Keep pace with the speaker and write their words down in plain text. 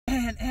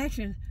And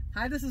action.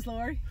 Hi, this is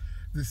Laurie.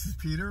 This is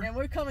Peter. And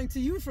we're coming to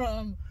you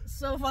from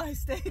SoFi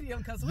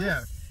Stadium because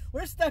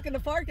we're stuck in the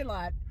parking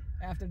lot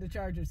after the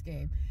Chargers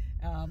game.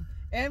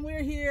 And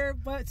we're here,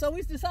 so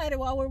we decided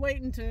while we're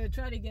waiting to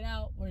try to get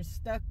out, we're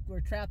stuck,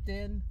 we're trapped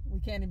in, we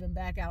can't even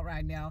back out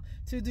right now,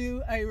 to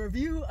do a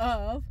review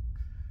of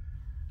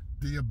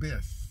The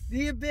Abyss.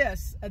 The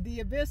Abyss.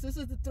 The Abyss, this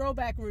is the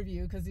throwback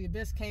review because The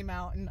Abyss came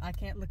out, and I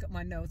can't look up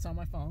my notes on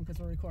my phone because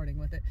we're recording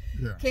with it.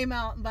 Yeah. Came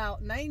out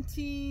about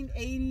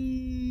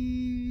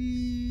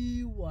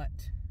 1980, what?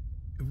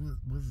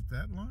 Was it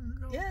that long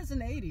ago? Yeah, it's in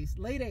the 80s,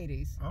 late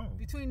 80s. Oh.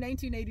 Between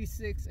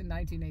 1986 and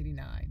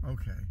 1989.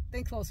 Okay. I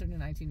think closer to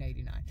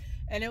 1989.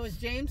 And it was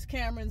James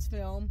Cameron's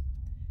film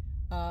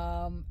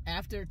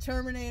after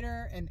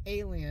Terminator and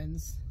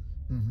Aliens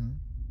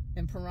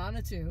and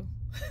Piranha 2.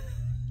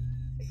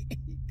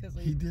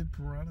 He did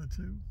Piranha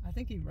 2? I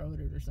think he wrote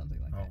it or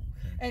something like that. Okay.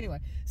 Anyway,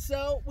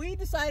 so we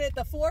decided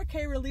the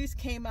 4K release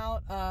came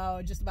out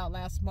just about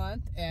last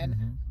month,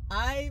 and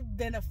I've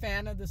been a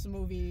fan of this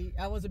movie.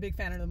 I was a big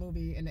fan of the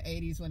movie in the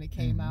 80s when it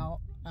came out.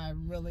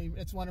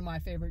 It's one of my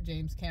favorite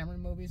James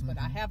Cameron movies, but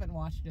I haven't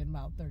watched it in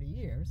about 30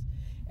 years.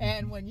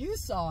 And when you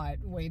saw it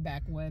way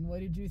back when, what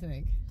did you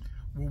think?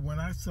 Well, when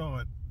I saw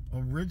it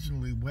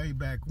originally way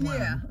back when,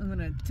 yeah, I'm going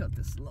to tilt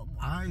this a little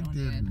more. I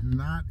did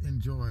not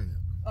enjoy it.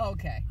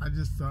 Okay. I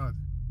just thought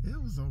it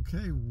was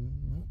okay.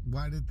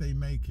 Why did they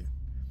make it?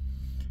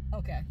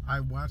 Okay. I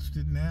watched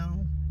it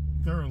now,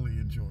 thoroughly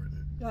enjoyed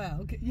it. Oh,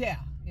 okay. Yeah,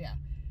 yeah.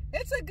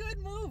 It's a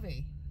good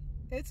movie.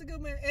 It's a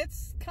good movie.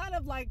 It's kind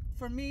of like,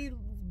 for me,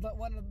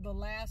 one of the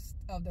last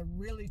of the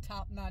really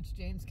top-notch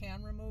James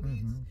Cameron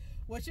movies,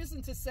 which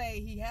isn't to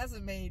say he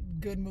hasn't made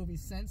good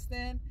movies since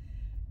then,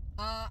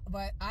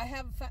 but I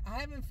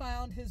haven't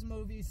found his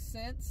movies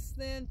since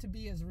then to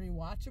be as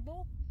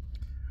rewatchable.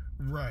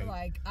 Right.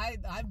 Like,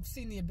 I've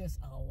seen The Abyss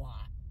a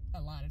lot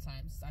of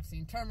times. I've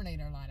seen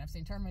Terminator a lot. I've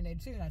seen Terminator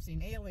 2. And I've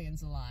seen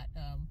Aliens a lot.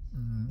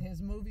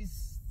 His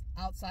movies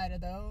outside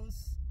of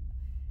those.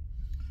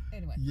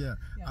 Anyway. Yeah.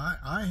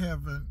 I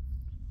haven't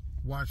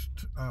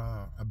watched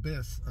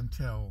Abyss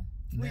until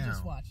now. We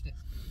just watched it.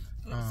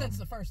 Since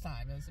the first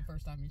time. It was the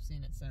first time you've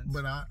seen it since.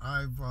 But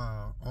I've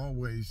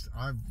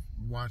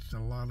watched a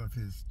lot of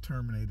his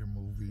Terminator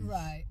movies.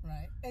 Right,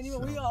 right. And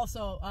we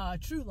also,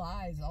 True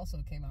Lies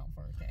also came out in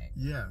 4K.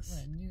 Yes.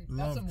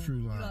 Love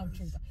True Lies. Love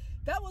True Lies.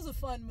 That was a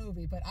fun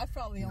movie, but I've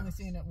probably only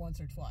seen it once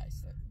or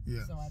twice.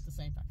 So at the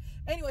same time.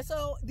 Anyway,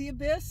 so The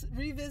Abyss,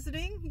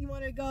 revisiting. You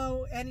want to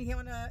go and you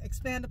want to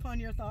expand upon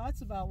your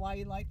thoughts about why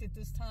you liked it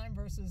this time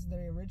versus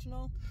the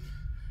original?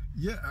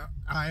 Yeah,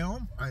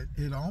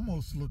 it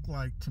almost looked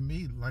like, to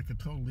me, like a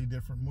totally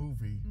different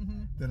movie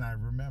than I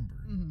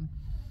remembered.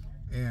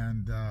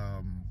 And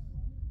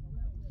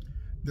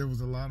there was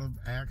a lot of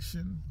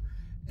action,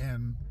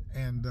 and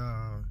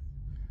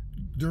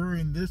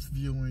during this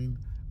viewing,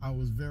 I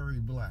was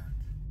very black.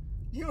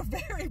 You were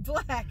very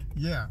black.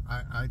 Yeah,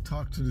 I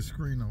talked to the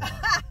screen a lot.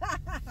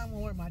 I'm gonna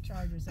wear my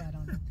Chargers hat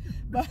on.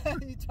 But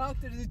you talk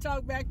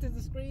back to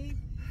the screen.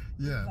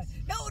 Yes. Like,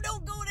 no,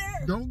 don't go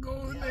there. Don't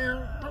go in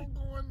there. Don't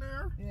go in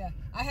there. Yeah,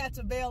 I had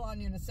to bail on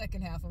you in the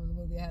second half of the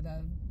movie. I had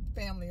a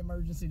family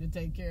emergency to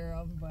take care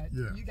of, but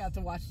you got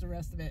to watch the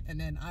rest of it, and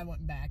then I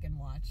went back and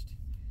watched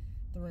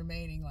the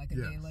remaining like a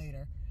day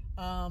later.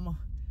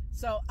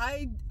 So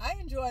I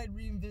enjoyed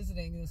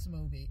revisiting this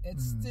movie.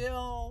 It's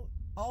still,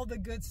 all the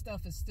good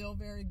stuff is still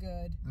very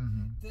good.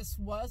 This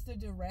was the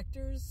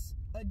director's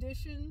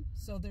edition,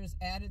 so there's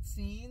added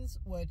scenes,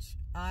 which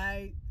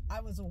I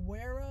was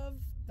aware of.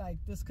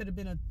 Like, this could have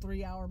been a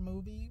 3-hour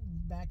movie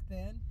back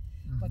then,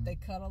 but they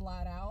cut a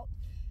lot out.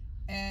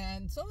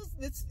 And so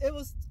it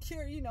was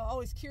curious,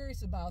 always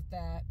curious about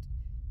that,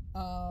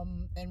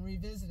 and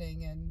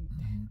revisiting. And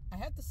I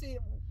have to see,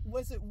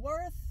 was it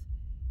worth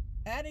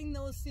adding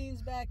those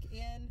scenes back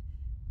in?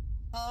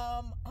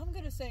 I'm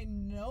gonna say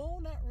no,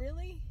 not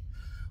really.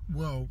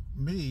 Well,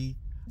 me,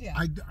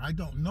 I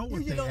don't know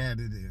what they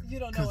added in. You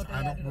don't know what they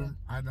added in.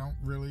 I don't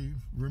really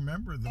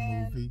remember the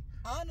movie.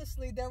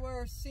 Honestly, there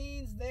were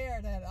scenes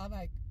there that I'm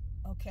like,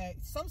 okay,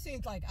 some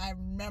scenes like I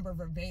remember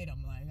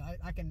verbatim. Like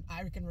I can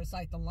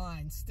recite the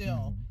line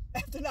still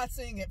after not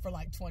seeing it for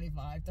like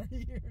 25,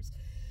 30 years.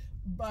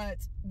 But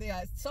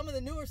some of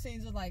the newer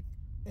scenes are like,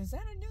 is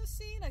that a new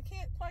scene? I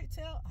can't quite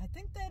tell. I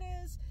think that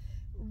is.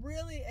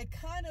 Really, it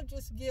kind of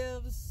just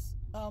gives,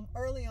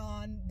 early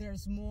on,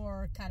 there's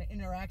more kind of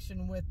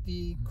interaction with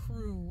the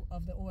crew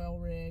of the oil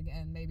rig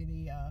and maybe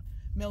the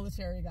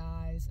military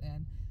guys.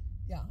 And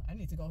yeah, I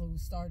need to go who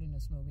starred in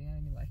this movie.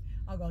 Anyway,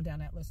 I'll go down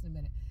that list in a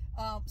minute.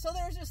 So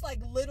there's just like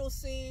little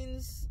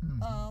scenes,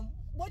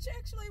 which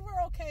actually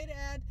were okay to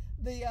add.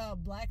 The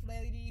black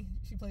lady,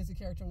 she plays the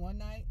character One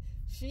Night.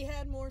 She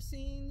had more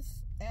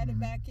scenes added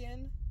back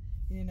in,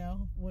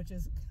 which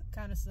is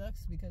kind of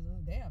sucks because,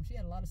 damn, she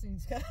had a lot of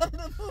scenes cut out of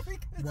the movie.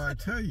 Well, I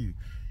tell you,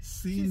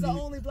 she's the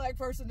only black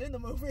person in the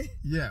movie.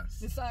 Yes.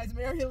 Besides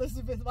Mary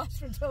Elizabeth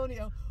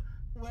Mastrantonio.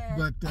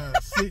 But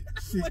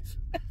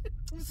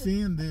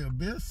seeing The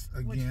Abyss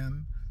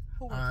again,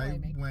 I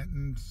went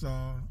and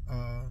saw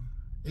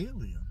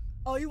Alien.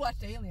 Oh, you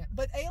watched Alien.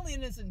 But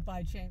Alien isn't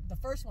by James... The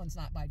first one's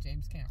not by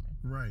James Cameron.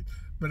 Right.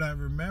 But I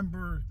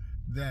remember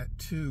that,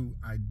 too.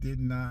 I did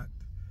not...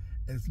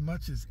 As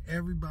much as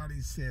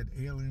everybody said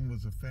Alien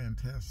was a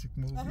fantastic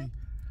movie,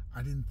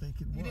 I didn't think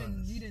it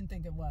was. You didn't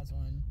think it was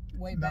one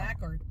way back,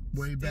 or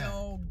way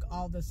still back.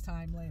 All this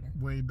time later?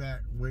 Way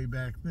back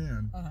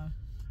then.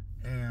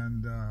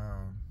 And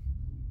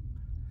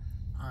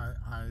I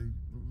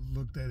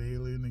looked at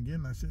Alien again,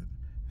 and I said,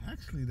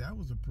 actually, that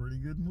was a pretty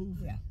good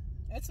movie. Yeah,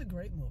 it's a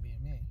great movie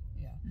to me.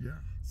 Yeah. Yeah.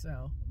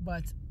 So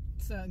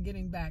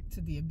getting back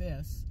to The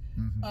Abyss,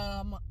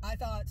 I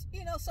thought,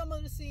 some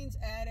of the scenes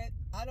added,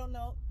 I don't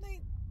know,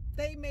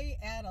 they may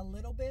add a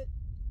little bit.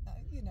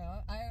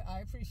 I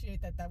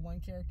appreciate that one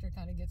character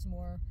kind of gets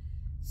more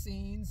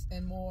scenes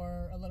and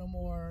a little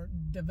more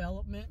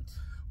development.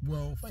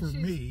 Well, for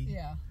me,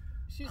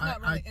 she's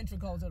not really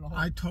integral to the whole.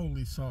 I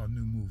totally saw a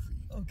new movie.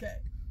 Okay.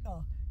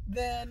 Oh,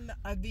 then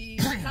the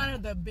kind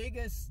of the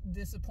biggest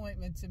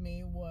disappointment to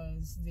me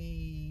was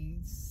the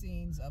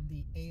scenes of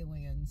the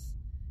aliens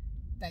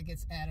that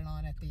gets added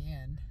on at the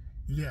end.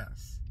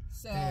 Yes.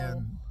 So.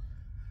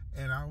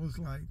 And I was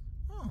like,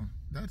 oh,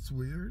 that's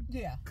weird.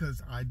 Yeah.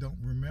 Because I don't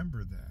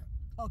remember that.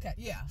 Okay,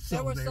 yeah. So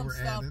there was they some were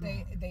stuff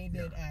added they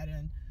did add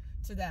in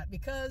to that,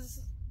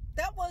 because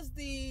that was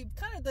the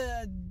kind of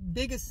the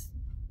biggest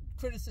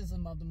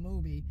criticism of the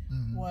movie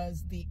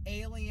was the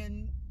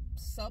alien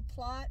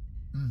subplot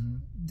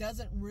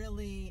doesn't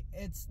really,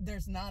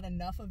 there's not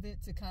enough of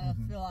it to kind of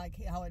feel like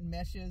how it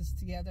meshes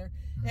together.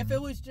 If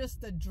it was just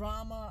the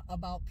drama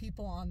about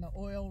people on the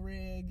oil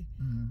rig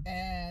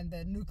and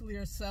the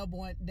nuclear sub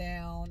went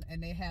down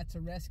and they had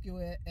to rescue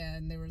it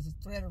and there was a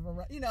threat of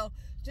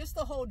just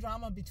the whole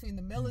drama between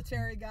the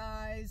military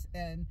guys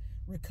and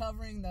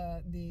recovering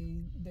the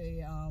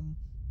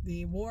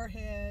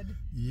warhead.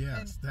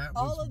 Yes, that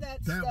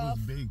was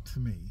big to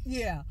me.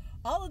 Yeah,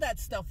 all of that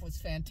stuff was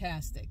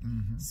fantastic.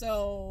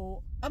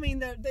 So, I mean,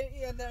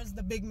 there's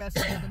the big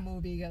message of the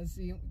movie, as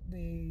the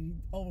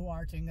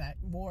overarching that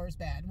war is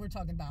bad. We're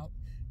talking about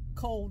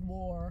Cold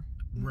War,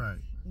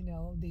 right?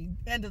 The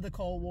end of the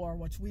Cold War,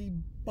 which we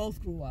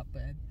both grew up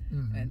in,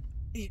 and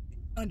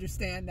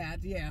understand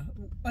that.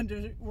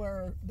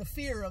 Where the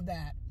fear of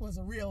that was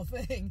a real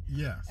thing.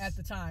 Yes. At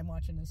the time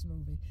watching this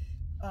movie.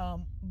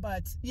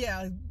 But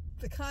yeah,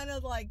 the kind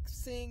of like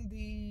seeing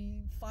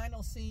the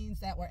final scenes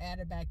that were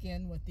added back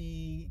in with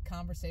the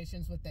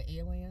conversations with the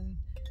alien.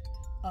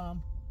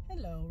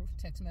 Hello,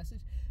 text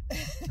message.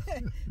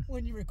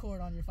 When you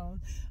record on your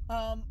phone,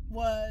 got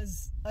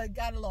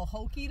a little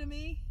hokey to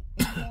me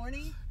and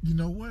corny. You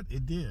know what?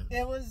 It did.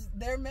 It was,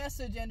 their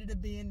message ended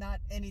up being not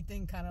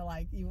anything kind of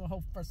like you would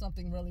hope for,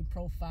 something really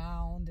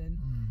profound, and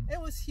it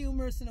was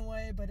humorous in a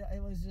way, but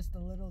it was just a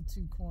little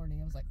too corny.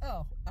 I was like,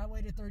 oh, I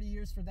waited 30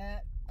 years for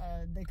that.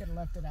 They could have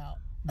left it out.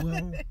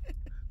 Well,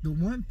 the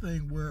one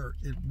thing where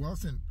it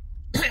wasn't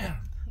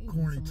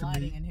corny to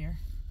me, in here.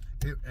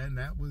 And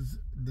that was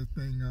the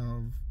thing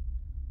of,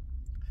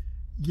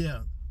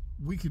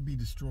 we could be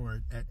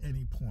destroyed at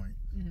any point,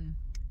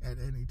 at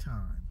any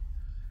time.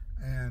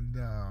 And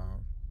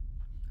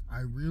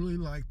I really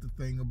like the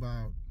thing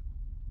about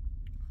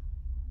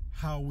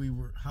how we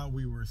were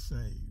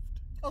saved.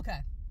 Okay.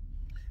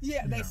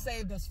 Yeah, they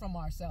saved us from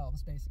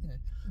ourselves, basically.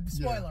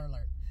 Spoiler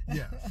alert.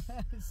 Yes.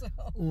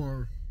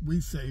 Or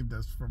we saved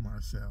us from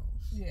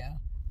ourselves. Yeah.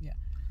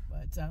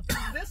 But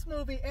this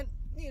movie, and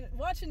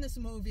watching this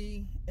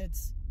movie,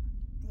 it's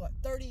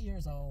 30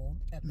 years old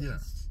at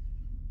least.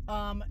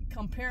 Yes.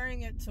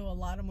 Comparing it to a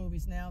lot of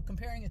movies now,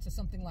 comparing it to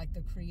something like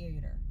The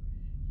Creator,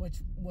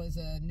 which was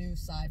a new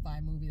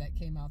sci-fi movie that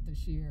came out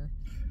this year.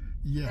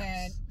 Yes.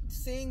 And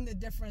seeing the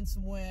difference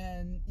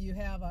when you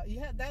have a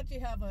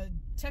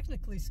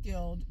technically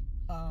skilled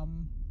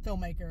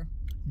filmmaker,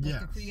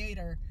 like The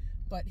Creator,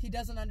 but he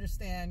doesn't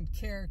understand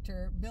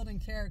building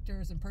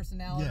characters and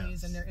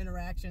personalities and their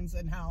interactions,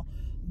 and how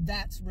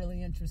that's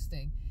really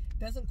interesting.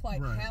 Doesn't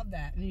quite have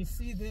that. And you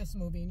see this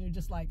movie and you're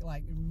just like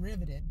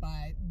riveted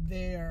by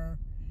their,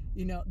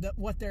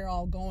 what they're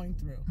all going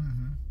through.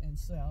 And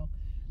so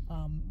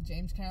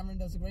James Cameron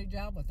does a great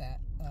job with that,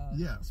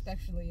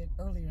 especially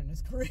earlier in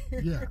his career.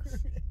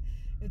 Yes.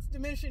 It's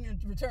diminishing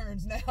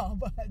returns now,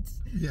 but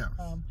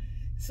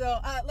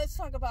so let's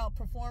talk about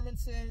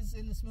performances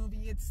in this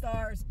movie. It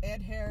stars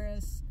Ed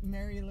Harris,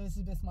 Mary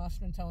Elizabeth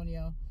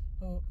Mastrantonio,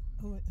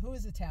 who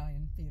is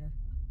Italian, Peter.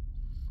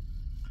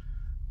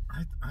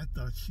 I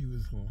thought she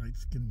was a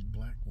light-skinned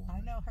black woman.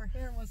 I know, her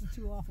hair wasn't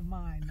too off of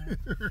mine,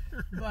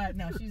 but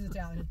no, she's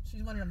Italian.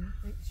 She's one of them.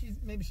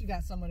 Maybe she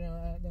got some of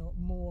the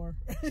Moor.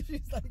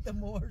 She's like the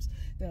Moors,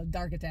 the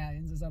dark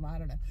Italians or something. I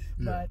don't know.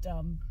 Yeah.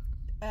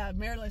 But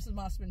Mary Elizabeth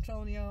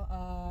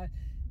Mastrantonio,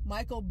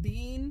 Michael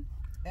Biehn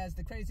as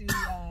the crazy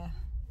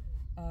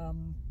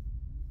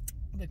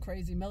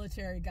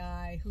military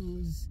guy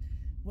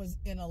was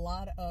in a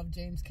lot of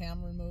James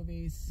Cameron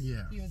movies.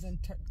 Yeah, he was in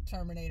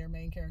Terminator,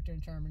 main character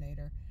in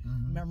Terminator,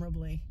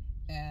 memorably.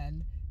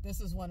 And this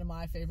is one of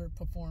my favorite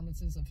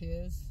performances of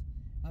his.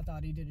 I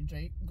thought he did a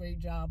great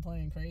job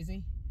playing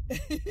crazy.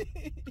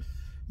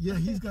 Yeah,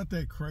 he's got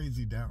that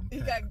crazy down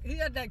pat. He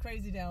got that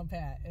crazy down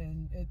pat,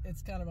 and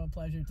it's kind of a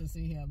pleasure to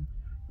see him.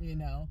 You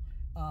know,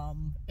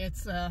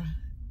 it's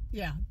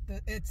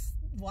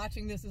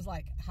watching this is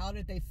like, how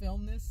did they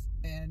film this?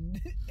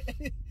 And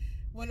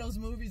one of those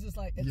movies is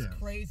like, it's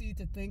crazy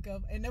to think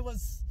of, and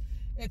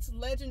it's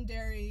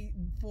legendary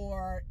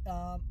for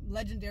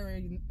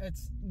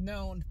it's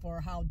known for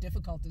how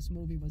difficult this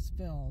movie was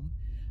filmed.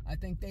 I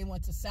think they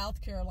went to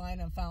South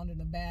Carolina and found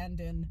an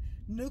abandoned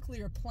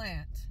nuclear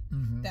plant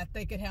that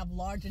they could have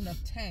large enough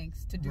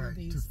tanks to do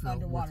these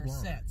underwater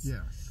sets.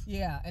 Yes.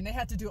 Yeah, and they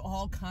had to do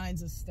all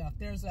kinds of stuff.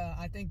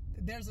 I think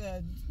there's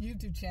a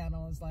YouTube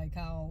channel. It's like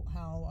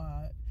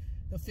how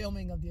the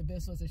filming of The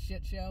Abyss was a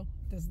shit show.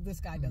 This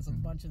guy does a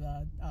bunch of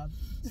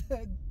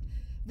the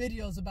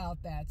videos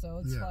about that, so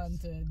it's fun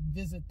to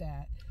visit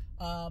that.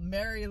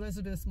 Mary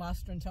Elizabeth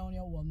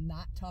Mastrantonio will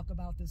not talk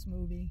about this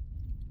movie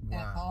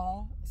at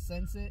all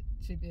since it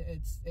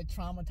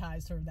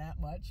traumatized her that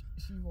much.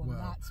 She will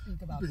not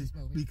speak about this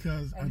movie.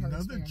 Because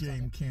another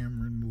James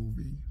Cameron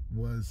movie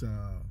was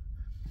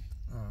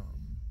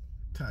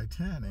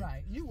Titanic.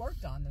 Right. You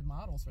worked on the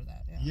models for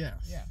that. Yeah.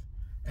 Yes. Yeah.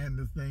 And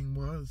the thing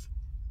was,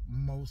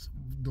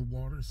 the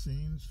water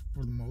scenes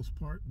for the most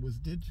part was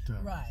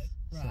digitized. Right.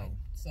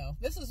 So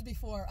this was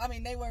before. I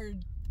mean,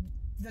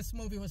 this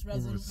movie was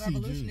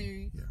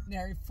revolutionary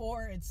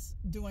for its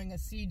doing a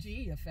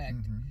CG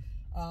effect.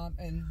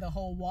 And the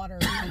whole water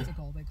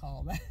tentacle, they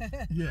call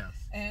that. Yes.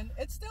 And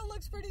it still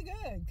looks pretty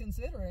good,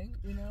 considering,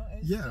 you know.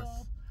 It's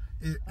still,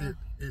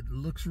 it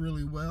looks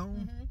really well.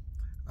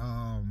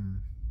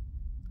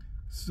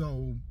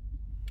 So,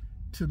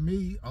 to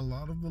me, a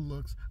lot of the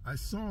looks, I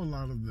saw a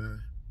lot of the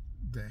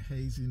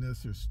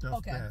haziness or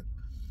stuff that...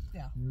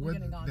 Yeah, we're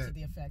getting on to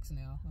the effects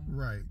now.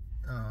 Right.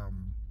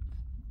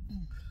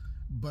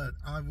 But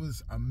I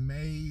was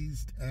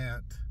amazed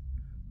at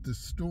the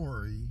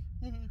story.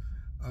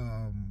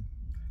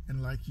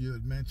 And like you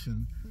had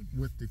mentioned,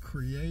 with the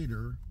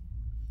creator,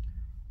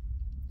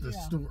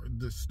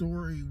 the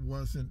story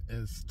wasn't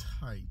as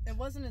tight. It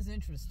wasn't as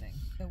interesting.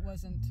 It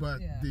wasn't. But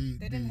they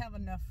didn't have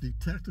enough. The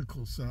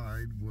technical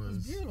side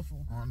was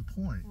beautiful, on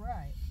point.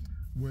 Right.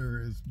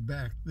 Whereas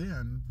back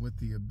then with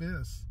The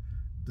Abyss,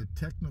 the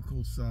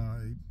technical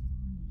side.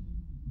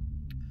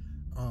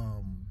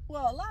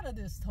 Well, a lot of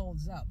this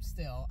holds up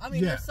still. I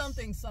mean, there's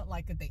something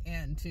like at the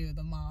end too,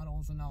 the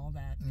models and all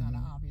that kind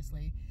of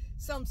obviously.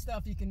 Some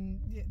stuff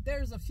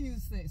there's a few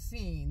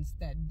scenes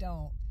that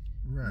don't.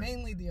 Right.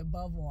 Mainly the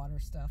above water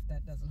stuff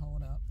that doesn't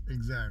hold up.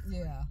 Exactly.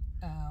 Yeah.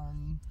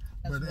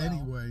 But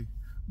anyway,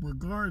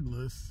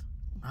 regardless,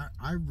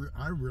 I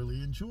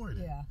really enjoyed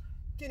it. Yeah.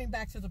 Getting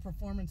back to the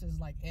performances,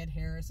 like Ed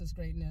Harris's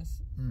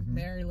greatness,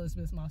 Mary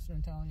Elizabeth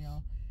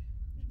Mastrantonio,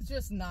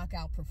 just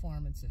knockout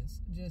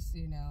performances. Just,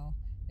 you know,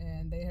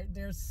 and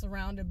they're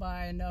surrounded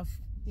by enough,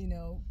 you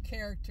know,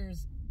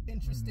 characters,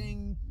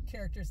 interesting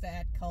characters to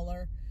add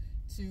color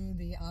to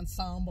the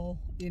ensemble.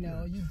 You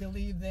know, you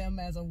believe them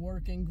as a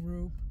working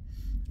group.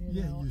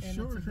 You know, you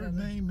sure her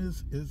name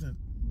isn't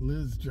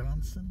Liz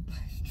Johnson?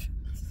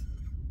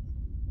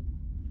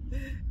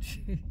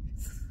 Jeez.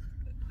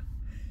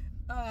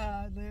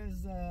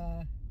 There's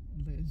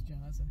Liz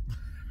Johnson.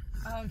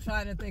 I'm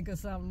trying to think of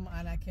something,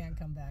 and I can't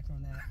come back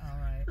from that. All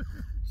right.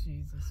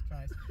 Jesus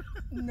Christ.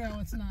 No,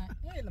 it's not.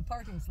 Hey, the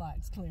parking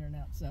slot's clearing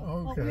up,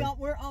 so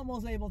we're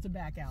almost able to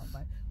back out,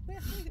 but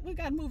we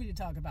got a movie to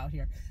talk about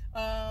here.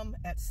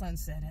 At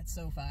sunset at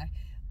SoFi.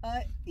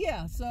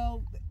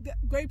 So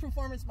great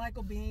performance.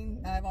 Michael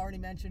Biehn, I've already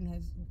mentioned,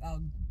 his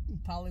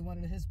probably one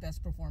of his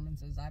best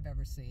performances I've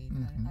ever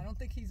seen. I don't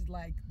think he's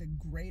like the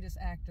greatest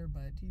actor,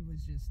 but he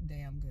was just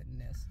damn good in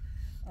this.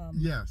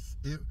 Yes,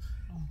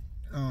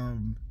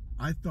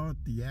 I thought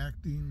the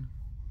acting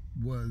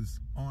was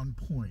on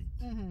point.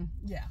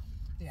 Yeah.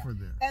 For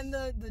this, and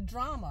the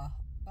drama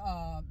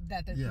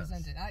that they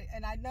presented.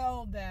 I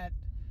know that.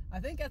 I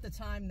think at the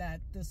time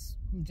that this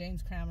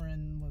James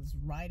Cameron was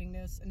writing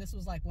this, and this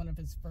was like one of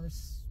his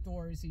first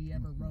stories he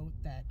ever wrote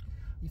that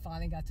he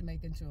finally got to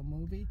make into a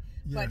movie.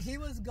 Yes. But he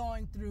was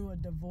going through a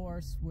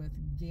divorce with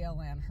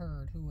Gail Ann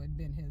Hurd, who had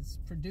been his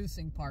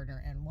producing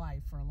partner and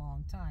wife for a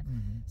long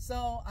time.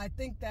 So I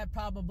think that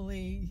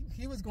probably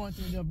he was going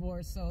through a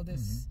divorce. So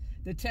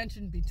the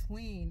tension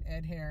between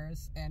Ed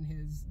Harris and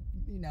his,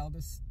 you know,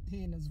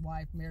 he and his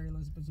wife Mary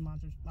Elizabeth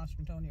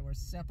Mastrantonio were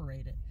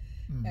separated,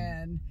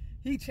 and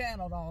he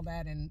channeled all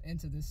that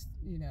into this.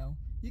 You know,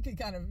 you can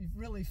kind of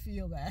really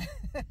feel that.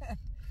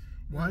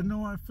 Well, I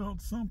know I felt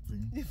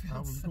something.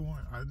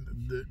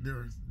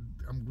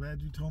 I'm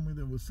glad you told me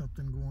there was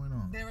something going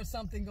on. There was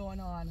something going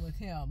on with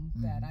him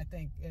that I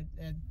think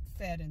it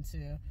fed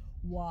into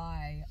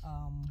why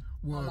a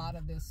lot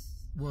of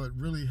this. Well, it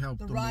really helped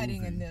the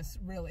writing movie. In this.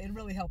 It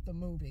really helped the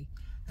movie.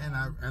 And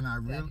I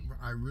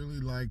really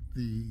liked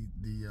the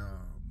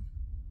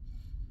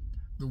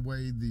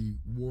way the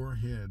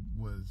warhead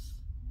was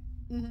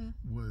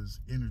was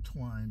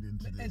intertwined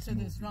into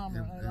this drama.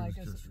 It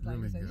was just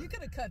really good. You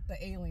could have cut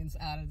the aliens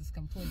out of this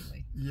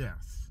completely.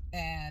 Yes.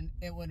 And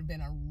it would have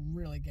been a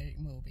really great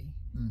movie.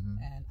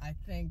 And I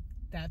think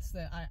that's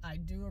I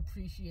do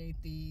appreciate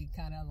the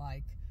kind of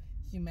like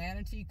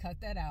humanity, cut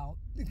that out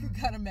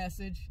kind of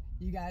message.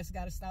 You guys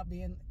got to stop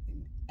being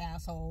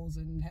assholes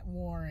and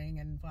warring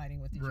and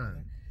fighting with each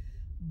other.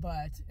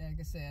 But like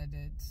I said,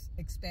 it's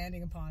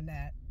expanding upon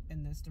that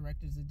in this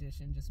director's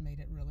edition just made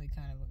it really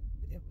kind of,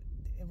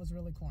 it was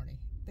really corny.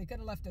 They could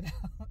have left it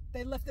out.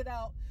 They left it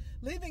out.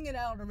 Leaving it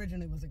out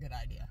originally was a good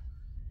idea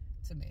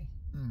to me.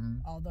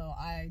 Although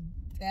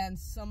and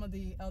some of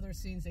the other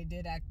scenes they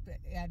did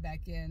add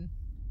back in.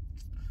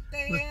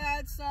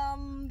 Had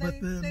some.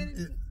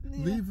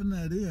 Leaving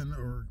that in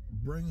or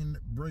bringing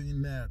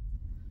that,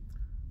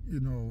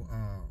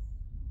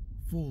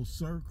 full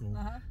circle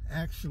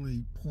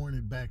actually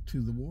pointed back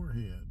to the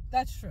warhead.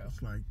 That's true.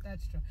 It's like,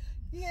 that's true.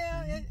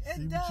 Yeah,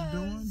 it does. What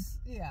you're doing?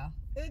 Yeah,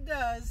 it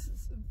does.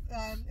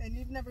 And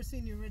you've never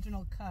seen the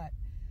original cut,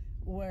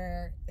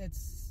 where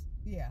it's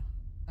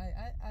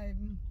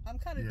I'm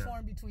kind of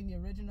torn between the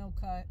original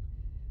cut.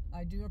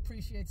 I do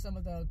appreciate some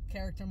of the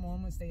character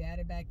moments they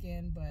added back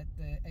in, but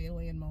the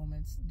alien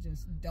moments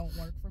just don't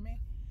work for me.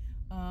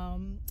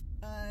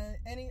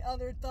 Any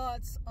other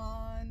thoughts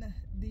on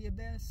The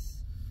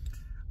Abyss?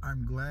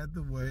 I'm glad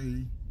the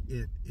way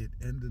it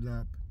ended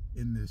up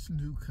in this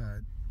new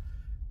cut,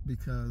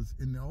 because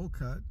in the old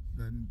cut,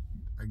 then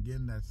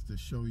again, that's to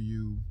show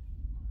you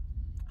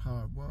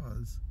how it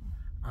was.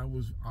 I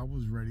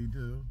was ready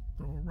to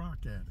throw a rock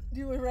at it.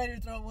 You were ready to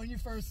throw it when you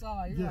first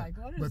saw it. You're like,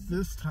 what is but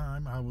this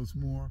time I was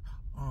more,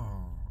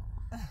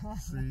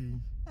 see.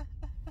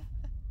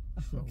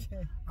 So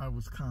I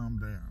was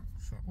calmed down.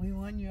 So we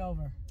won you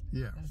over.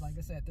 Yeah. Like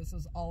I said, this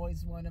was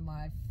always one of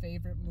my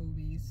favorite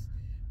movies.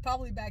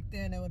 Probably back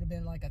then it would have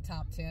been like a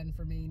top 10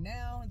 for me.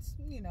 Now it's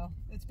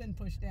it's been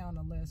pushed down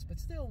the list, but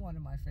still one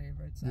of my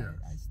favorites. Yes.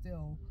 I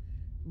still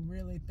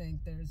really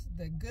think there's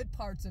the good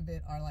parts of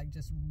it are like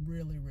just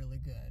really, really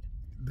good.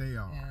 They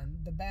are.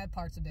 And the bad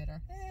parts of it are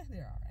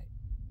they're all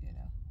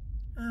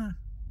right.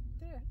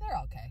 They're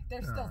okay.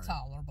 They're still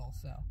tolerable.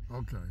 So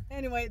okay.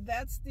 Anyway,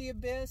 that's The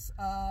Abyss.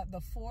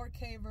 The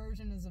 4K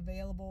version is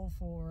available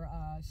for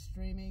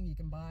streaming. You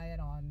can buy it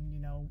on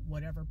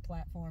whatever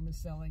platform is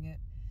selling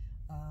it,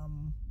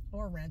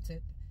 or rent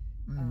it.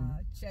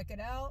 Check it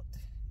out.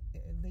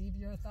 Leave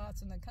your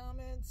thoughts in the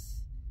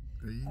comments.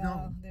 There you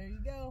go. There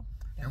you go.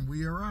 And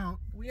we are out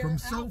from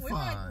SoFi. We're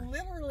like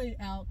literally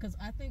out because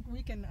I think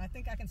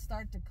I can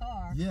start the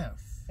car.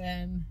 Yes.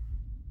 And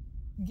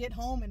get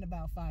home in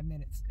about 5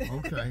 minutes.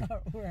 Okay.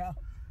 We're out.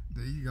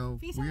 There you go.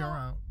 Peace we out. are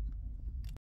out.